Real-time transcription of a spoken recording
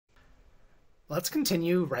Let's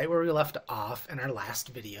continue right where we left off in our last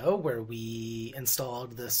video where we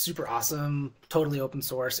installed the super awesome, totally open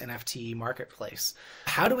source NFT marketplace.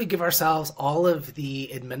 How do we give ourselves all of the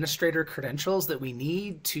administrator credentials that we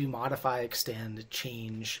need to modify, extend,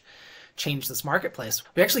 change this marketplace?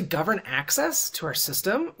 We actually govern access to our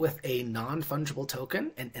system with a non-fungible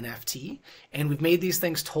token, an NFT, and we've made these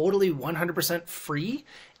things totally 100% free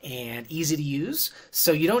and easy to use.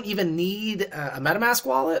 So you don't even need a MetaMask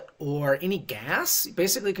wallet or any gas. You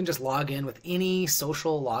basically can just log in with any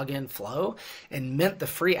social login flow and mint the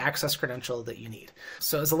free access credential that you need.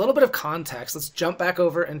 So as a little bit of context, let's jump back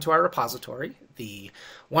over into our repository, the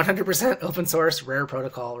 100% open source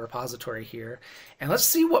RAIRprotocol repository here, and let's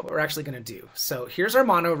see what we're actually going to do. So here's our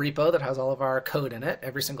mono repo that has all of our code in it,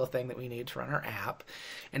 every single thing that we need to run our app.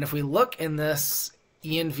 And if we look in this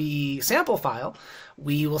env sample file,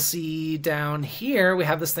 we will see down here we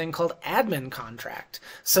have this thing called admin contract.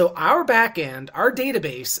 So our backend, our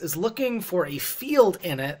database, is looking for a field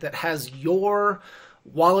in it that has your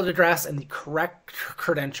wallet address and the correct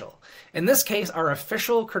credential. In this case, our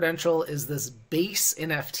official credential is this base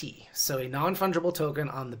NFT, so a non-fungible token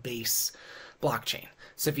on the base blockchain.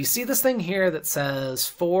 So if you see this thing here that says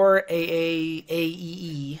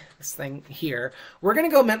 4AAAEE, this thing here, we're going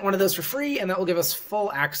to go mint one of those for free, and that will give us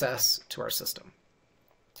full access to our system.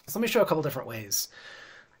 So let me show a couple different ways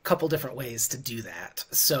to do that.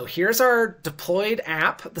 So here's our deployed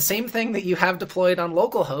app, the same thing that you have deployed on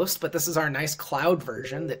Localhost, but this is our nice cloud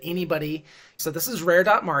version that anybody, so this is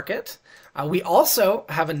rare.market. We also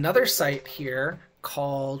have another site here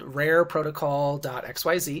called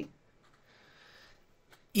RAIRprotocol.xyz.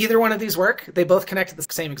 Either one of these work. They both connect to the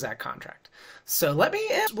same exact contract. So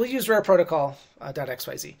we'll use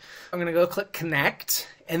RAIRprotocol.xyz. I'm going to go click connect,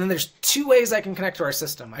 and then there's two ways I can connect to our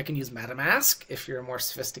system. I can use MetaMask if you're a more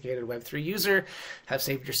sophisticated Web3 user, have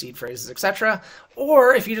saved your seed phrases, etc.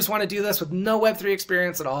 Or if you just want to do this with no Web3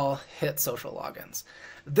 experience at all, hit social logins.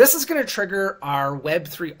 This is going to trigger our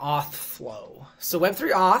Web3Auth flow. So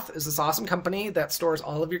Web3Auth is this awesome company that stores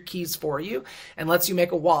all of your keys for you and lets you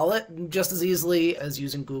make a wallet just as easily as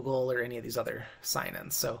using Google or any of these other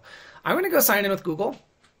sign-ins. So I'm going to go sign in with Google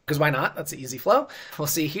because why not? That's an easy flow. We'll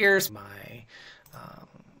see here's my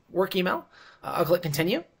work email. I'll click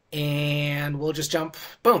continue and we'll just jump,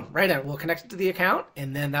 boom, right in. We'll connect it to the account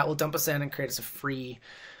and then that will dump us in and create us a free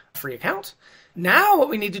account. Now what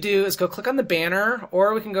we need to do is go click on the banner,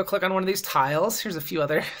 or we can go click on one of these tiles. Here's a few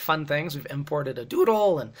other fun things. We've imported a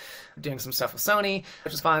doodle and we're doing some stuff with Sony,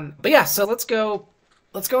 which is fun. But yeah, so let's go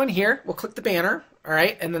in here. We'll click the banner, all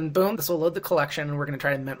right, and then boom, this will load the collection, and we're going to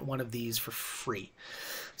try to mint one of these for free.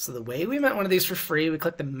 So the way we mint one of these for free, we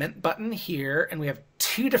click the mint button here, and we have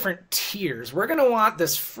two different tiers. We're going to want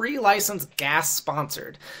this free license gas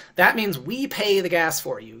sponsored. That means we pay the gas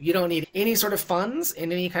for you. You don't need any sort of funds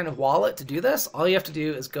in any kind of wallet to do this. All you have to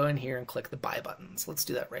do is go in here and click the buy button. So let's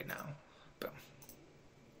do that right now. Boom.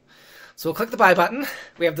 So we'll click the buy button.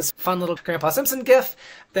 We have this fun little Grandpa Simpson GIF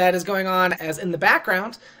that is going on as in the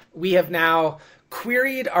background. We have now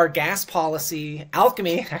queried our gas policy.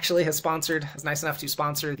 Alchemy actually is nice enough to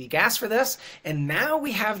sponsor the gas for this. And now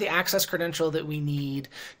we have the access credential that we need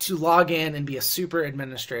to log in and be a super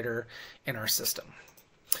administrator in our system.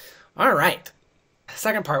 All right.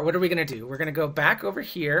 Second part, what are we going to do? We're going to go back over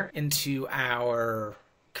here into our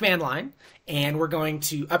command line, and we're going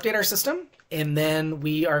to update our system. And then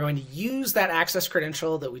we are going to use that access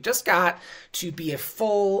credential that we just got to be a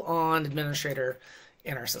full-on administrator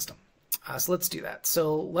in our system. So let's do that.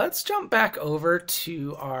 So let's jump back over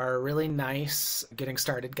to our really nice getting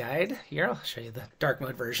started guide here. I'll show you the dark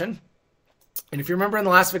mode version. And if you remember in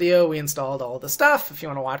the last video, we installed all the stuff. If you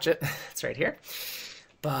want to watch it, it's right here.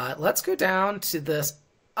 But let's go down to this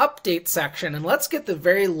update section and let's get the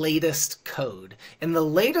very latest code. In the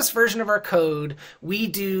latest version of our code, we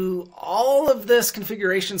do all of this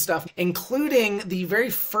configuration stuff, including the very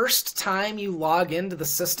first time you log into the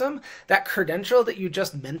system, that credential that you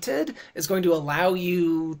just minted is going to allow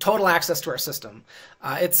you total access to our system.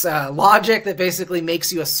 It's logic that basically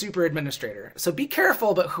makes you a super administrator. So be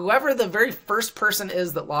careful, but whoever the very first person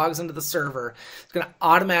is that logs into the server is going to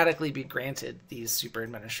automatically be granted these super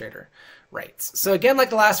administrator rights. So again, like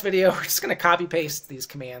the last video, we're just going to copy paste these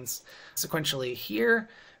commands sequentially here.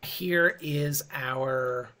 Here is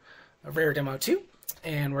our rare demo 2,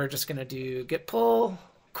 and we're just going to do git pull.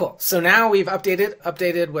 Cool. So now we've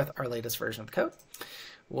updated with our latest version of the code.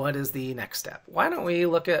 What is the next step? Why don't we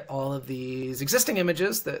look at all of these existing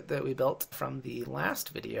images that we built from the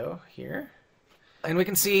last video here. And we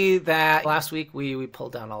can see that last week we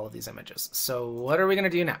pulled down all of these images. So what are we going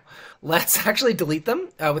to do now? Let's actually delete them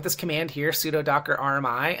with this command here, sudo docker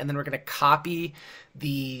rmi, and then we're going to copy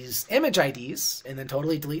these image IDs and then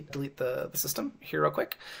totally delete the system here real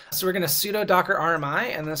quick. So we're going to sudo docker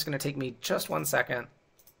rmi, and that's going to take me just 1 second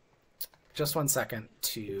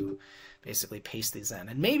to basically paste these in.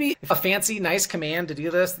 And maybe a fancy, nice command to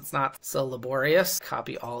do this that's not so laborious,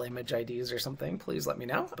 copy all image IDs or something, please let me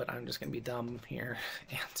know. But I'm just going to be dumb here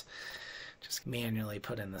and just manually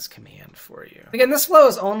put in this command for you. Again, this flow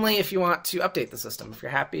is only if you want to update the system. If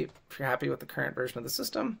you're happy with the current version of the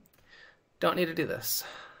system, don't need to do this.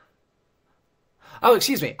 Oh,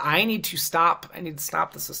 excuse me. I need to stop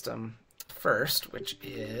the system first, which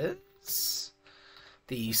is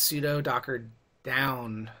the sudo docker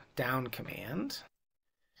down command.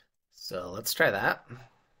 So let's try that.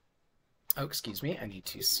 Oh, excuse me. I need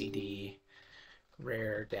to cd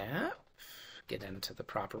RAIRDAP, get into the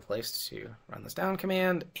proper place to run this down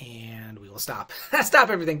command, and we will stop. Stop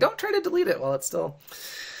everything. Don't try to delete it while it's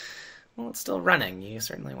still running. You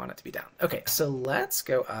certainly want it to be down. Okay, so let's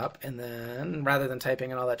go up, and then rather than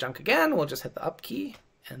typing in all that junk again, we'll just hit the up key,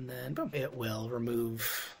 and then boom, it will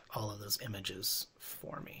remove all of those images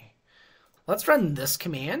for me. Let's run this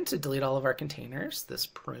command to delete all of our containers, this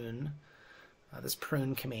prune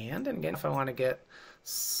command. And again, if I want to get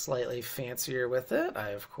slightly fancier with it, I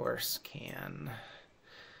of course can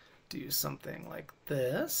do something like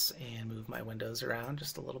this and move my windows around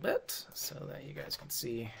just a little bit so that you guys can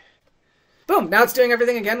see. Boom, now it's doing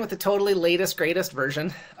everything again with the totally latest, greatest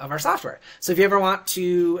version of our software. So if you ever want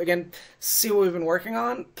to, again, see what we've been working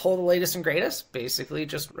on, pull the latest and greatest, basically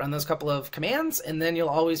just run those couple of commands, and then you'll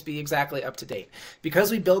always be exactly up to date.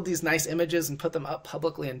 Because we build these nice images and put them up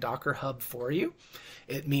publicly in Docker Hub for you,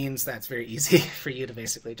 it means that's very easy for you to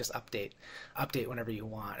basically just update whenever you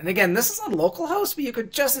want. And again, this is on localhost, but you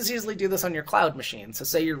could just as easily do this on your cloud machine. So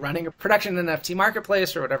say you're running a production NFT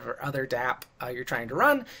marketplace or whatever other dApp you're trying to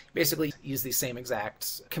run, basically use these same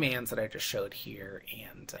exact commands that I just showed here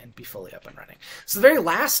and be fully up and running. So the very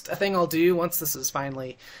last thing I'll do once this is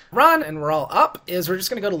finally run and we're all up is we're just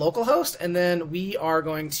going to go to localhost, and then we are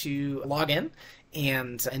going to log in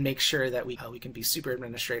and make sure that we can be super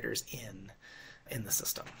administrators in the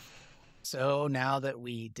system. So now that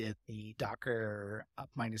we did the docker up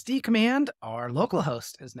 -d command, our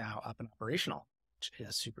localhost is now up and operational, which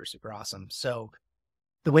is super, super awesome. So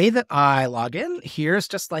the way that I log in here is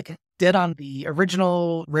just like I did on the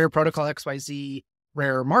original RAIRprotocol XYZ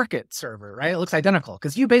Rare Market server, right? It looks identical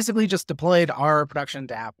because you basically just deployed our production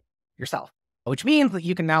dApp yourself, which means that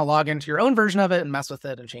you can now log into your own version of it and mess with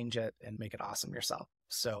it and change it and make it awesome yourself.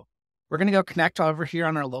 So we're going to go connect over here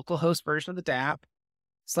on our localhost version of the dApp,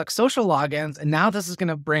 select social logins, and now this is going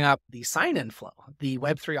to bring up the sign-in flow, the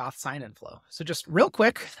Web3Auth sign-in flow. So just real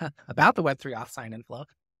quick about the Web3Auth sign-in flow.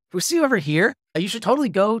 If we see over here, you should totally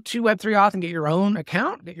go to Web3Auth and get your own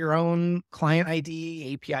account, get your own client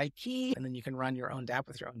ID, API key, and then you can run your own dApp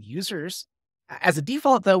with your own users. As a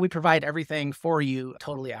default, though, we provide everything for you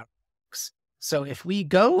totally out of the box. So if we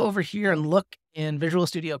go over here and look in Visual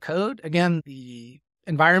Studio Code, again, the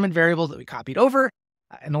environment variables that we copied over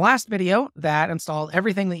in the last video, that installed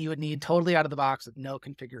everything that you would need totally out of the box with no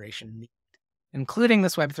configuration needed, including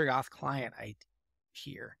this Web3Auth client ID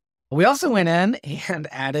here. We also went in and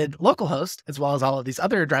added localhost as well as all of these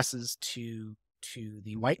other addresses to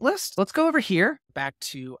the whitelist. Let's go over here back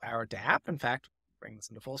to our dApp. In fact, bring this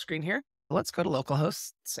into full screen here. Let's go to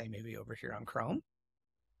localhost, say maybe over here on Chrome,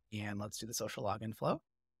 and let's do the social login flow.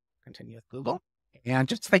 Continue with Google. And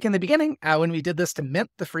just like in the beginning, when we did this to mint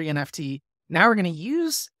the free NFT, now we're going to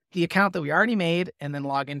use the account that we already made and then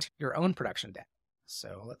log into your own production dApp.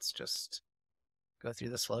 So let's just go through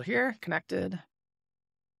this flow here, connected.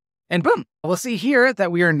 And boom, we'll see here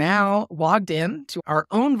that we are now logged in to our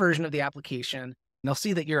own version of the application. And you'll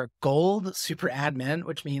see that you're a gold super admin,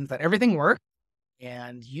 which means that everything works.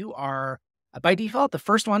 And you are, by default, the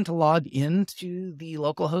first one to log into the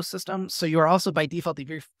localhost system. So you are also, by default, the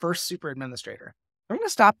very first super administrator. I'm going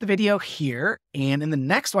to stop the video here. And in the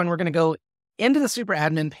next one, we're going to go into the super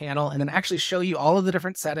admin panel and then actually show you all of the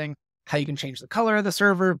different settings, how you can change the color of the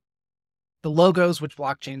server, the logos, which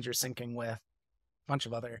blockchains you're syncing with, a bunch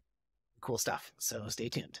of other cool stuff. So stay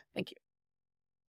tuned. Thank you.